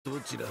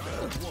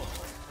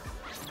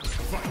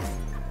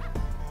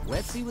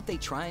Let's see what they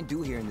try and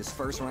do here in this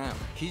first round.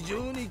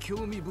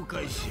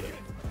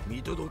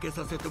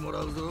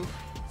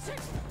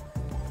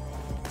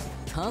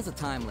 Tons of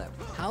time left.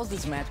 How's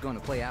this match going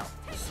to play out?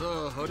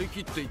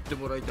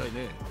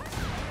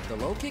 The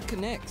low kick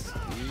connects.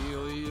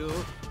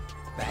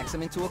 Backs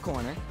him into a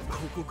corner.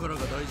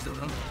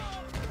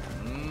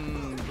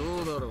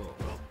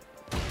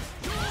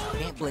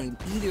 Can't blame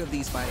either of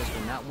these fighters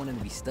for not wanting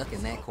to be stuck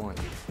in that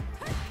corner.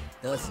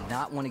 Does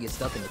not want to get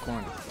stuck in the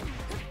corner.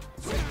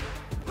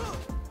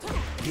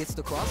 Gets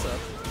the cross up.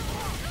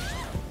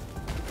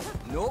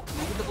 Nope,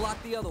 needed to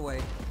block the other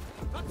way.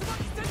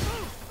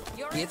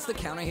 Gets the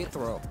counter hit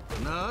throw.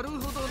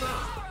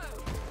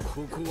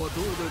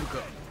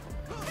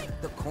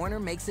 The corner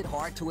makes it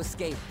hard to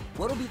escape.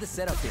 What'll be the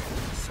setup here?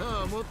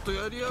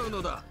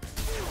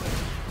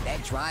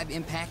 That drive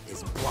impact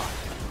is blocked.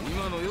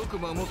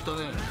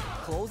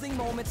 Closing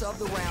moments of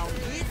the round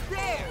is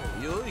there.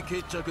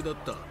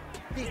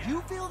 Did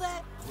you feel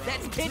that?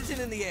 That's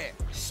tension in the air.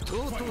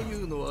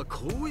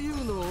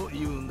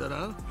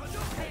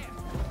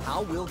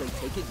 How will they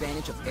take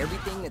advantage of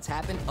everything that's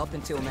happened up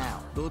until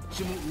now?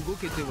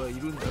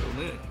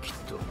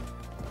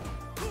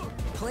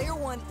 Player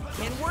one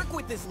can work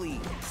with this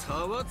lead.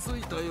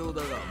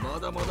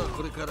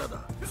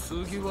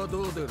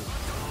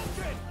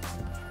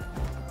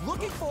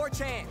 Looking for a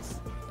chance.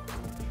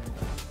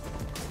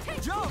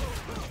 Jump!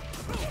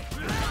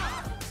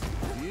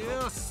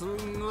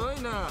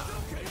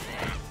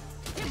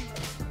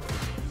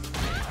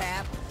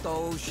 Tap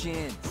those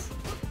shins.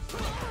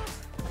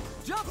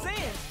 Jumps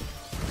in.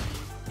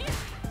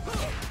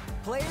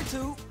 Player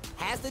two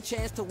has the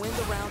chance to win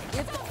the round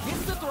if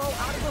gets the throw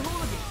out of the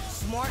hooligan.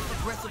 Smart,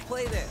 aggressive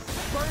play there.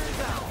 Burns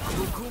out.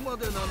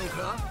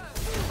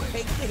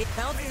 Takes the hit,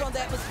 pounces on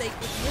that mistake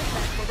with the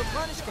impact for the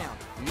punish count.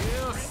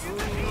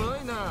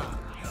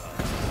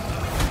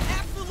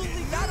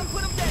 Absolutely gotta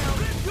put him down.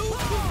 GOOO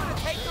to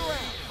take the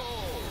round.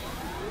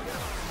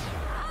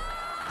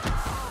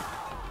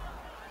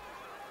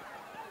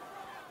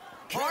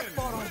 Hard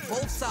fought on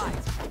both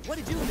sides. What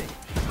did you think?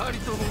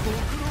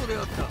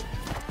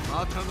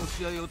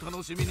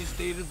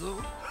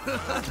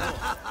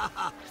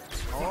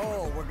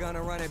 Oh, we're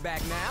gonna run it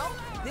back now?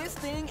 This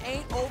thing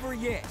ain't over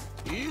yet.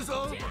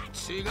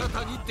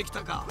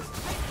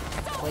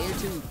 Player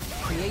two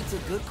creates a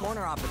good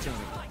corner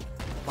opportunity.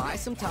 Buy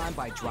some time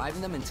by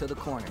driving them into the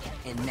corner,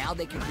 and now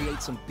they can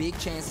create some big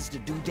chances to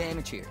do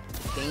damage here.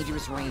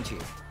 Dangerous range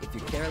here. If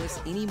you're careless,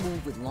 any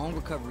move with long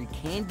recovery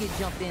can get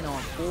jumped in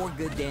on for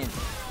good damage.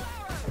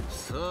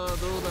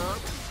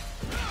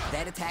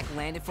 That attack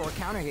landed for a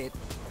counter hit.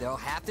 They'll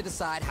have to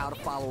decide how to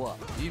follow up.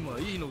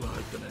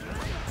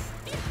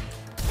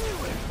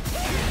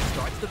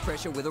 Starts the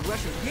pressure with a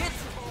Russian hit.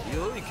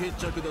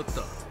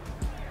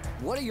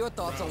 What are your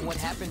thoughts on what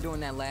happened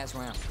during that last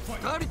round?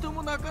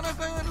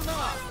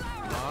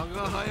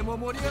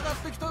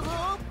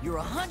 You're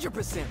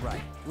 100%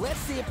 right. Let's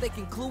see if they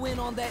can clue in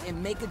on that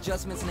and make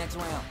adjustments next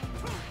round.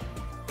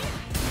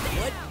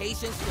 What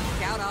patience to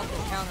scout out the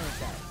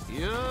counterattack.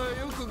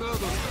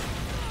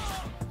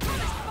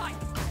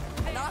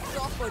 Knocks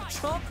off a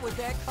chunk with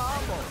that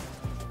combo.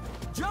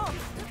 Jump!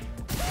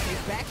 They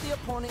back the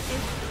opponent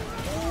in.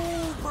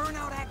 Oh,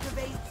 burnout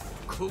activates.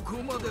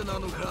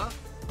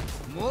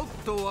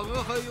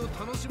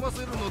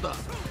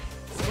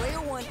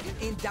 Player one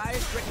in dire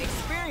straits,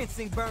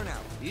 experiencing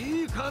burnout.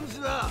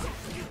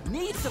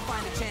 Needs to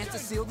find a chance to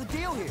seal the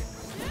deal here.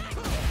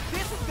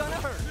 This is gonna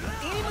hurt.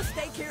 Any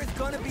mistake here is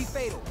gonna be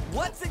fatal.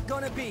 What's it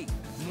gonna be?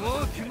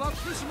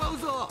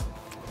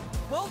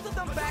 Both of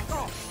them back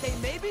off. They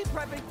may be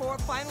prepping for a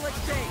final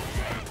exchange.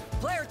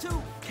 Player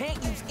two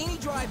can't use any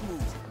drive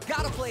moves.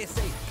 Gotta play it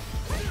safe.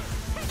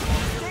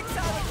 Sticks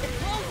out and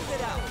closes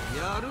it out.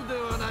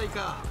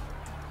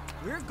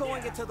 We're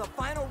going into the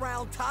final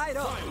round tied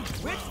up.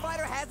 Which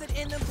fighter has it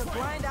in them to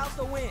grind out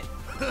the win?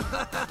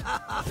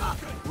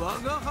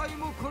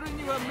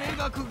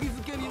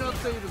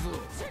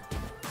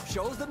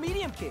 Shows the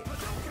medium kick.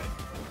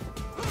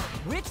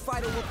 Which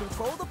fighter will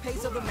control the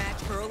pace of the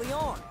match early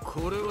on?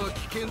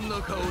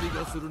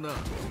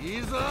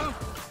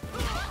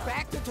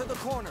 Back into the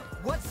corner.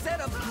 What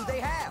setups do they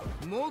have?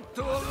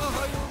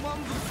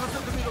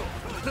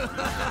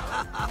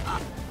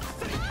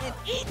 And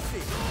eats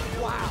it!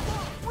 Wow!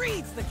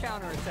 Reads the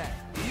counterattack.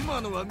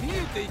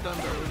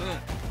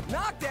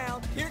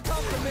 Knockdown! Here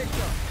comes the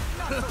mix-up.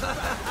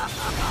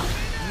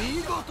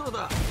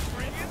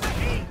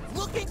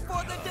 Looking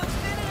for the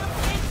definitive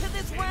into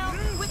this round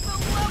with the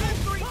level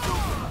 3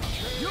 super.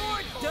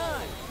 You're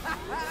done!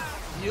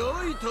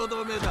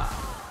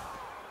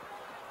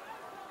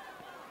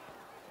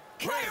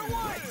 Player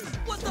one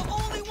was the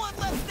only one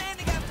left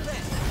standing after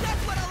that.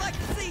 That's what I like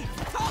to see.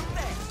 Talk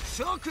that!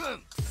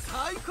 Shokun!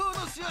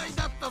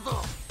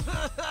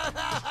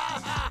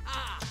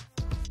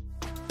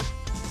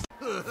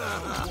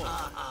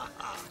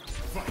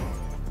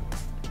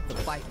 The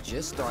fight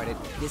just started.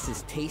 This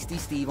is Tasty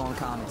Steve on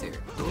commentary.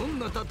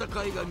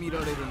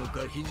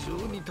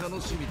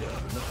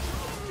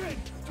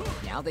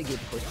 Now they get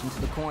pushed into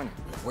the corner,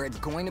 where it's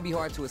going to be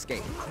hard to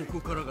escape. こ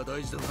こからが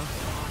大事だな。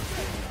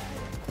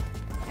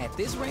 At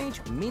this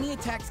range, many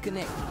attacks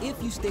connect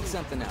if you stick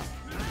something out.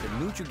 The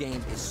neutral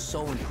game is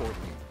so important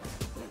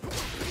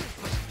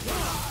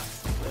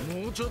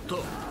here. もうちょっ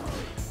と。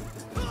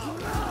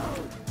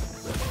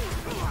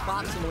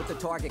 Boxing with the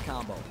target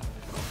combo.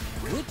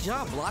 Good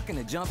job blocking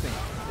the jump in.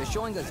 They're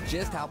showing us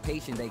just how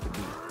patient they can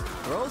be.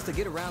 Throws to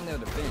get around their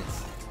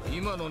defense.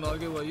 今の投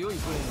げは良い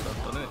フォーム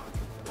だったね。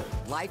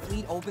 Life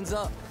lead opens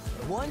up.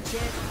 One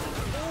chance.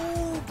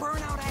 Ooh,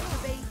 burnout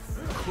activates.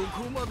 こ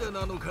こまで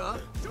なのか？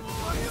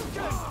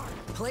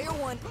 Player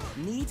one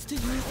needs to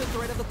use the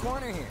threat of the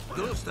corner here.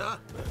 どうした？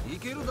い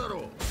けるだ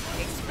ろう。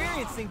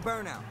 Experiencing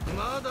burnout.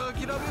 まだ諦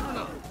める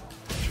な。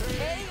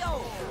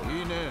 KO.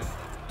 いいね。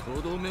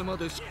とどめま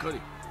でしっかり。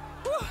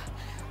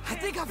 I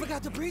think I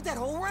forgot to breathe that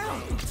whole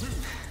round.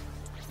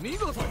 見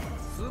事、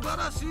素晴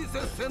らしい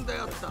接戦で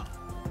あった。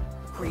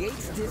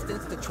 Creates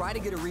distance to try to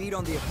get a read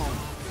on the opponent.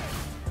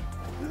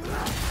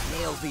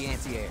 Nails the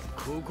anti-air.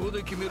 ここ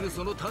で決める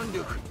その弾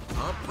力、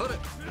あっぱれ。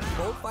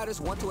 Both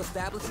fighters want to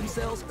establish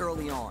themselves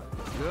early on.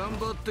 頑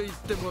張っていっ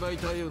てもらい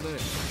たいよね。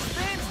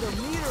 Spins the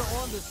meter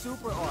on the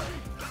super art.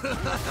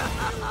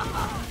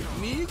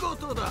 見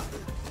事だ。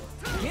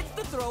 Gets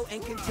the throw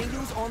and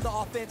continues on the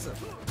offensive.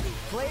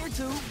 Player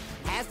two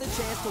has the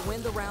chance to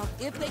win the round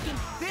if they can.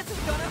 This is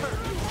gonna hurt.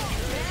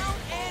 Down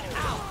and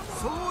out.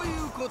 そうい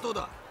うこと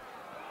だ。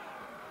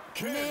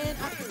 Man,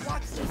 I could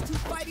watch these two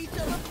fight each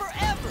other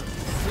forever.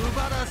 素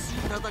晴らしい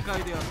戦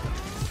いであった。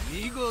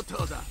見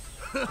事だ。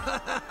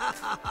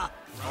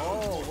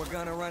 Oh, we're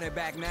gonna run it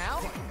back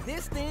now?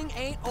 This thing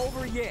ain't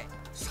over yet.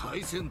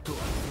 再戦とは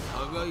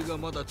互いが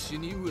まだ血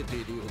に飢えて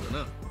いるようだ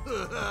な。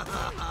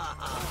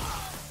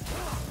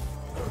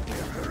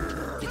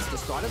 It's the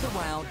start of the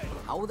round.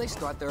 How will they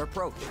start their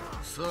approach?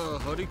 さあ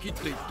張り切っ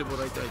ていっても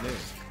らいたいね。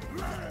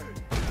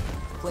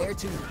 Player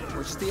two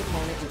pushes the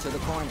opponent into the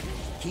corner.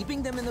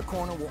 Keeping them in the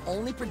corner will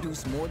only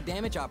produce more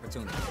damage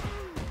opportunities.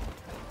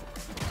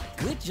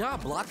 Good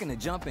job blocking the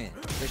jump in.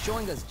 They're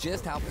showing us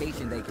just how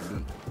patient they can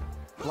be.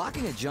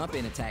 Blocking a jump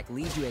in attack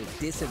leaves you at a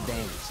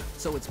disadvantage,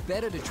 so it's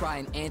better to try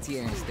an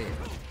anti-air instead.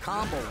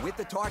 Combo with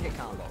the target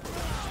combo.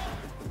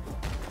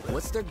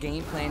 What's their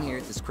game plan here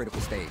at this critical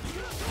stage?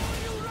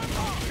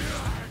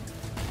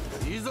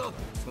 いいぞ、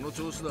その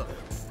調子だ。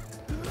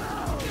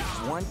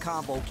 One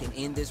combo can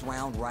end this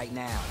round right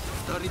now.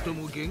 二人と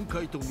も限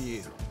界と見え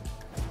る。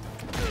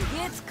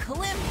 Gets clipped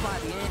by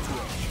the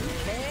anti-air.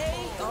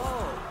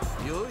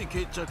 KO. 良い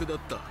決着だっ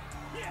た。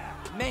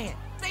 Man,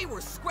 they were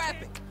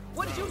scrapping.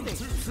 What did you think?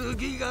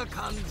 次が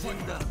肝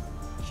心だ。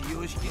気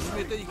を引き締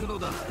めていくの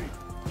だ。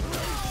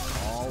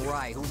 All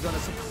right, who's gonna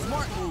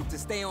smart move to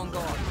stay on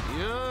guard? い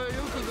やー、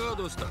よくガー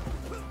ドした。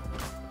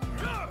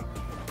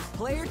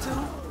 Player two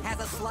has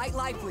a slight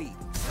life lead.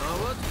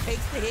 触っ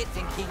Takes the hit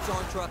and keeps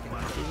on trucking.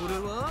 これ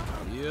は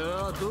い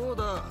やー、どう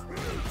だ。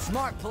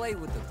 Smart play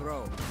with the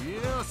throw. い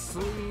や、す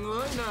んご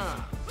い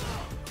な。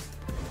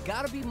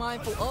 Gotta be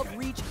mindful of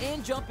reach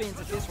and jump ins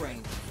at this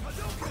range.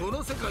 こ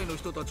の世界の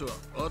人たちは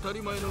当た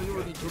り前のよ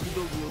うに飛び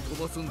道具を飛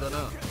ばすんだ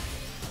な。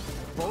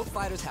 Both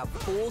fighters have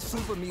full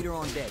super meter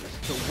on deck,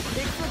 so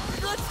pick a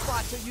good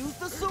spot to use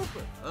the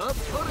super. あっ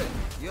ぱ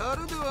れ、や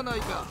るではない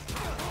か。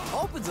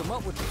 Opens him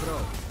up with the throw.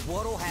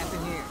 What'll happen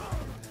here?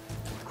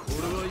 こ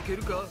れはいけ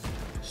るか。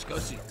しか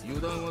し油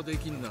断はで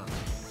きんな。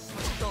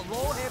 The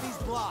low heavy's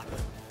blocked.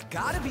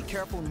 Gotta be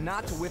careful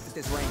not to whiff at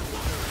this range.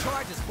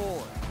 Charges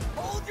forward.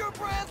 Hold your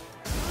breath.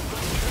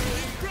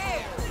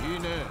 There. いい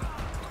ね。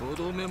と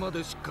どめま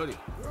でしっかり。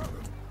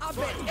 I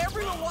bet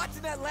everyone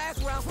watching that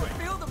last round could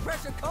feel the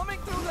pressure coming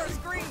through their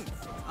screens.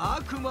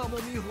 悪魔も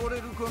見惚れ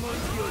るこの勢い、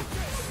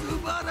素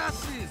晴らし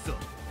いぞ。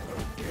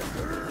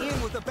 In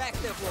with the back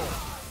step roll.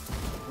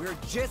 We're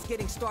just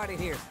getting started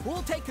here.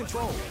 Who'll take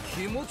control?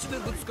 気持ちで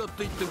ぶつかっ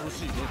ていってほ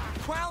しいね。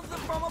 Crowns them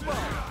from above.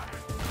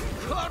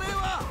 これ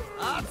は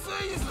熱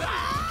いぜ。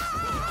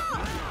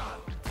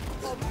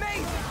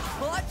 Amazing!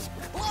 Clutch!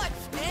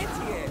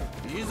 Anti-air.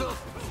 いいぞ、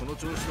その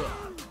調子だ。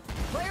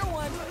 Player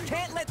one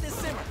can't let this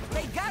simmer.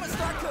 They gotta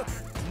start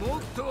cooking. も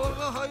っと我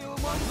が輩を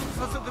満足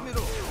させてみ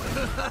ろ。 Closes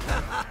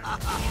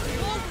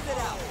it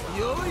out.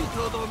 良い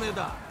とどめ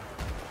だ。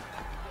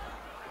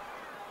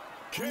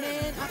 Man,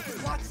 I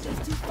could watch these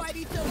two fight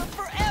each other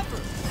forever.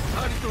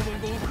 二人とも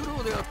ご苦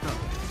労であった。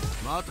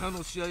また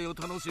の試合を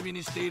楽しみ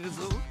にしている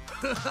ぞ。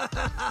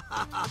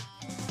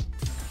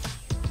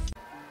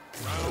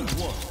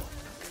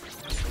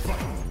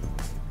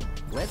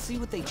 Let's see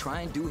what they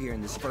try and do here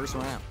in this first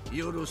round.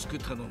 よろしく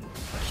頼む。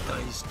期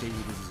待している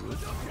ぞ。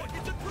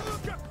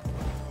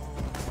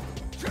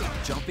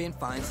 Jump in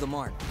finds the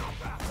mark.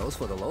 Goes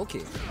for the low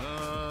kick.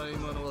 ああ、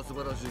今のは素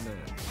晴らしいね。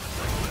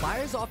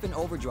 Fires off an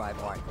overdrive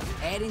arc.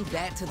 Adding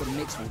that to the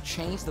mix will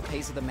change the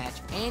pace of the match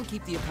and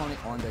keep the opponent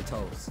on their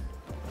toes.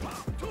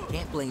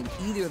 Can't blame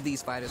either of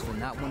these fighters for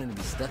not wanting to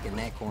be stuck in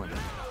that corner.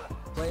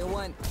 Player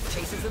one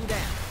chases them down.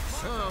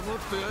 さあ、もっ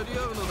とやり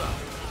合うのだ。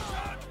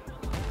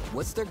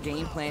 What's their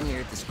game plan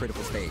here at this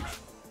critical stage?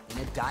 In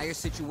a dire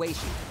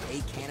situation,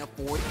 they can't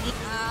afford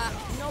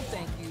no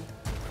thank you.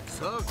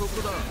 さあこ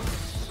こだ。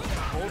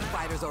 Both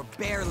fighters are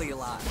barely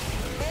alive.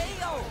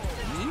 KO!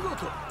 見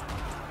事。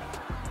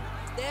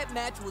 That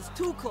match was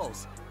too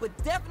close, but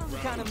definitely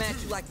kind of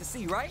match you like to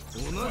see, right?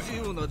 同じ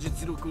ような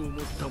実力を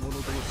持った者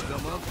同士が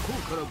真っ向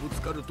からぶ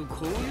つかると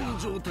こういう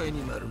状態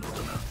になるのだな。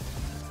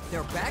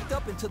 They're backed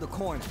up into the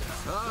corner.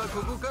 さあ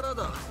ここから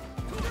だ。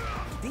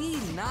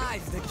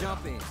 Denies the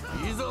jump in.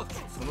 いいぞ、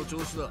その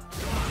調子だ。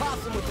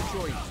 Pops him with the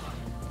Troy.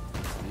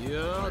 いや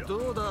ー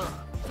どうだ。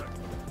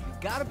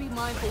 You gotta be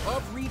mindful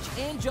of reach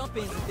and jump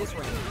ins at this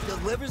range.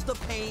 Delivers the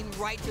pain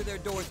right to their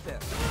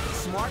doorstep.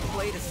 Smart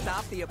play to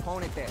stop the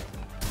opponent there.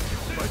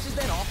 Pushes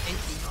that off and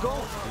keeps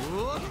going.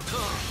 おっと。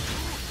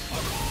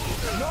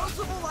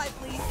 Noticeable life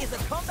lead. Is a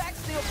comeback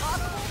still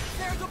possible?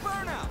 There's a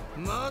burnout.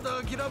 ま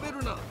だ諦め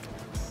るな。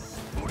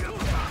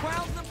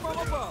 Crowns them from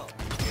above.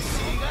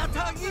 血が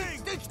たぎ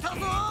ってきたぞ。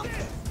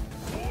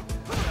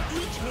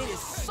 Each hit is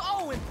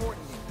so important.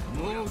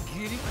 もう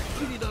ギリ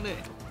ッギリだ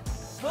ね。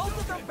 Both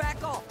of them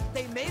back off.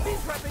 They may be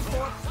prepping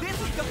for this is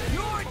the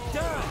you're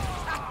done.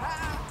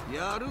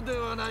 やるで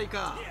はない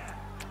か。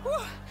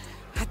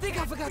 I think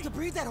I forgot to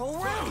breathe that whole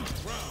round.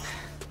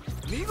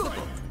 見事、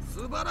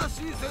素晴らし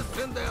い接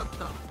戦であっ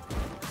た。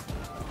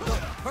 The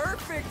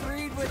perfect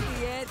read with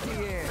the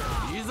anti-air.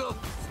 いいぞ、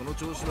その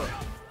調子だ。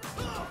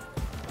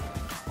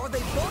 Are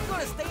they both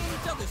going to stay in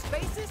each other's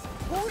spaces?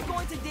 Who's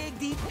going to dig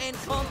deep and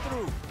come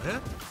through? え、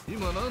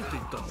今なんて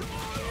言ったの？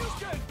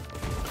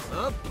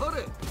あっぱ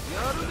れ、や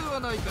るでは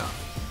ないか。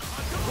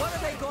 What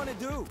are they going to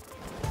do?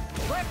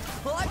 Clutch,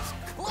 clutch,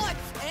 clutch,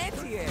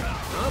 anti-air. あ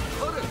っ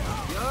ぱれ、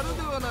やる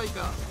ではない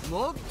か。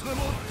もっとも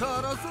っと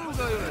争う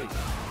がよい。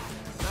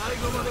最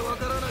後までわ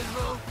からない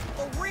ぞ。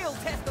 A real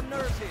test of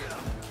nerves here.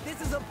 This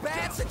is a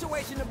bad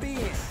situation to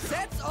be in.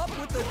 Sets up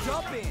with the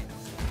jump in.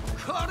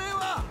 これ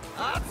は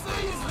熱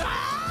いぞ。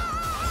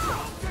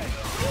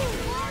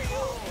 Are you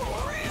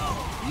for real?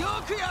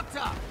 よくやっ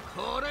た。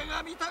これ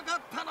が見たか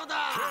ったのだ。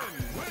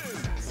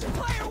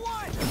 Player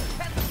one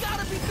has got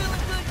to be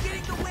feeling good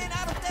getting the win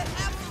out of that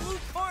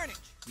absolute carnage.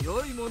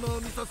 良いものを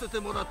見させて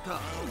もらった。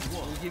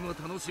次も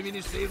楽しみ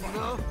にしているぞ。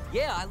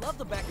 Yeah, I love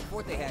the back and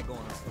forth they had going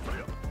on.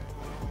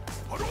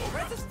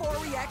 Presses for a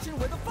reaction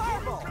with a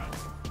fireball.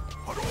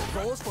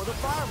 Goes for the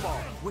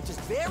fireball, which is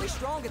very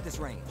strong at this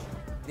range.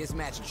 This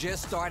match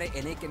just started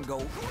and it can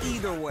go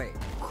either way.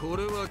 こ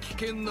れは危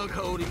険な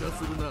香りが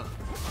するな。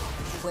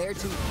 Player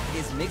 2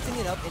 is mixing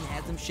it up and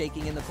has them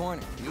shaking in the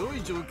corner. 良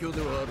い状況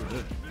ではある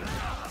ね。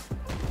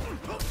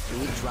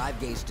 Big drive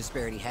gauge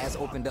disparity has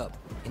opened up,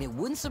 and it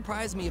wouldn't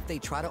surprise me if they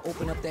try to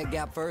open up that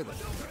gap further.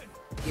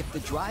 If the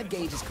drive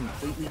gauge is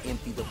completely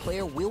empty, the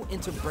player will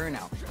enter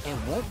burnout and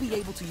won't be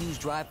able to use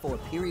drive for a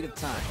period of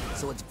time,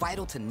 so it's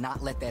vital to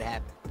not let that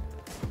happen.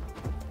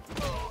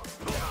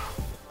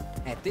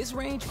 At this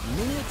range,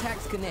 many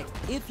attacks connect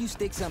if you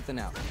stick something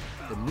out.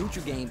 The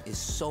neutral game is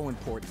so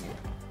important here.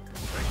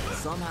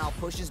 Somehow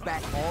pushes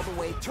back all the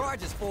way,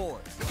 charges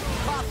forward.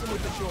 Pops him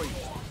with the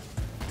choice.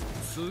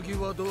 次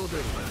はどう出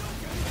る？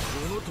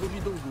この飛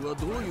び道具は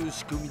どういう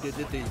仕組みで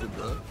出ているんだ？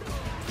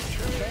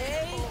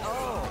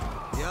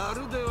 KO! や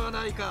るでは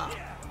ないか。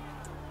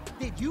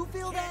 Did you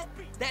feel that?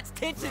 That's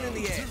tension in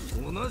the air.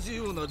 同じ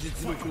ような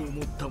実力を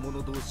持った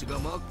者同士が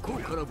真っ向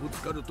からぶつ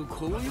かると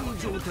こういう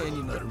状態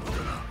になるのだ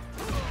な。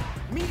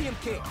 Medium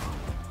kick.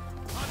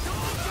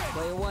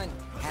 Player 1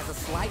 has a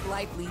slight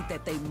life lead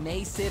that they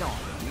may sit on.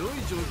 良い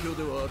状況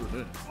ではある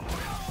ね。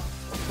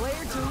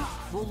 Player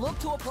 2 will look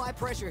to apply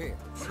pressure here.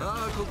 さ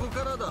あここ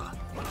からだ。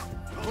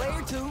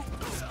 Player 2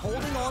 is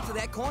holding on to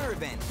that corner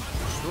advantage.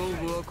 勝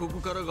負はこ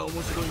こからが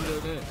面白いんだ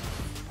よね。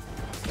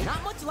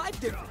 Not much life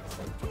difference.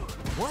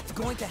 What's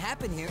going to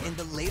happen here in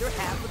the later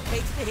half of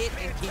takes the hit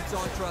and keeps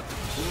on trucking?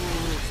 お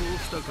お、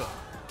そうきたか。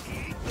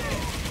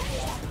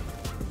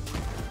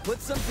 Put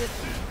some distance.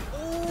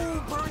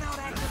 Oh, burnout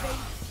activate.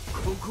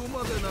 ここ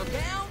までな。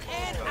 Down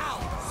and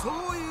out. そ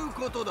ういう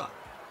ことだ。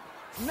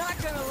 Not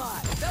gonna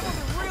lie, that was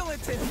a real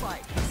intense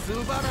fight. 素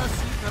晴らし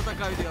い戦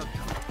いであった。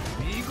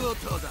見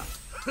事だ。